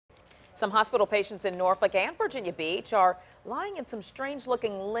Some hospital patients in Norfolk and Virginia Beach are lying in some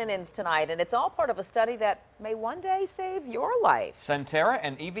strange-looking linens tonight, and it's all part of a study that may one day save your life. Sentara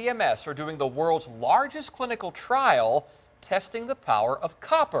and EVMS are doing the world's largest clinical trial testing the power of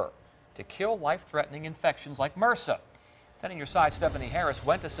copper to kill life-threatening infections like MRSA. Then on your side, Stephanie Harris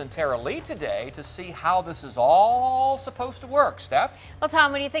went to Sentara Lee today to see how this is all supposed to work. Steph? Well,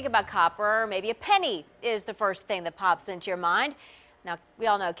 Tom, when you think about copper, maybe a penny is the first thing that pops into your mind. Now, we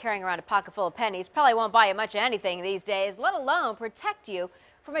all know carrying around a pocket full of pennies probably won't buy you much of anything these days, let alone protect you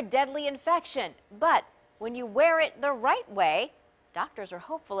from a deadly infection. But when you wear it the right way, doctors are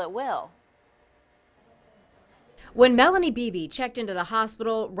hopeful it will. When Melanie Beebe checked into the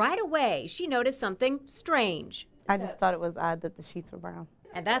hospital, right away she noticed something strange. I just thought it was odd that the sheets were brown.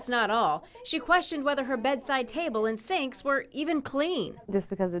 And that's not all. She questioned whether her bedside table and sinks were even clean. Just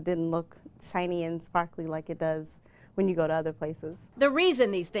because it didn't look shiny and sparkly like it does when you go to other places. The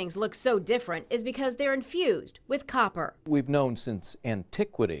reason these things look so different is because they're infused with copper. We've known since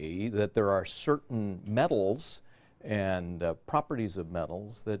antiquity that there are certain metals and properties of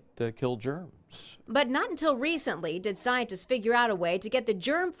metals that kill germs. But not until recently did scientists figure out a way to get the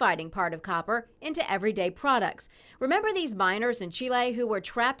germ-fighting part of copper into everyday products. Remember these miners in Chile who were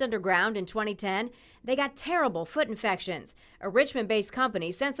trapped underground in 2010? They got terrible foot infections. A Richmond-based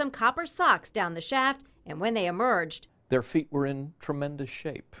company sent some copper socks down the shaft, and when they emerged, their feet were in tremendous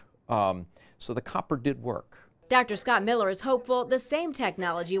shape. So the copper did work. Dr. Scott Miller is hopeful the same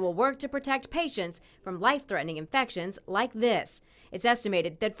technology will work to protect patients from life-threatening infections like this. It's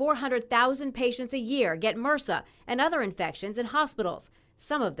estimated that 400,000 patients a year get MRSA and other infections in hospitals.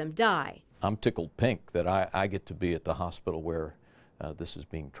 Some of them die. I'm tickled pink that I get to be at the hospital where this is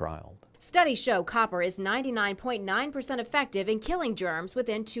being trialed. Studies show copper is 99.9% effective in killing germs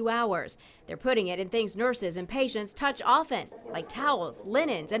within 2 hours. They're putting it in things nurses and patients touch often, like towels,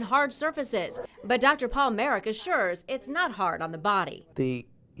 linens, and hard surfaces. But Dr. Paul Merrick assures it's not hard on the body. The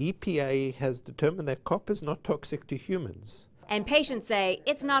EPA has determined that copper is not toxic to humans. And patients say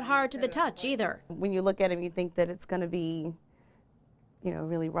it's not hard to the touch either. When you look at them, you think that it's going to be,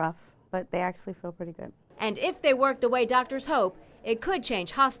 really rough, but they actually feel pretty good. And if they work the way doctors hope, it could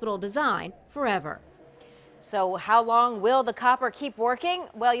change hospital design forever. So how long will the copper keep working?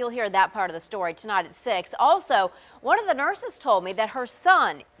 Well, you'll hear that part of the story tonight at 6. Also, one of the nurses told me that her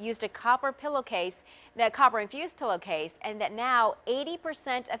son used a copper pillowcase, that copper-infused pillowcase, and that now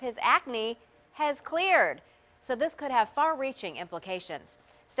 80% of his acne has cleared. So this could have far-reaching implications.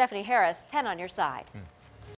 Stephanie Harris, 10 on your side.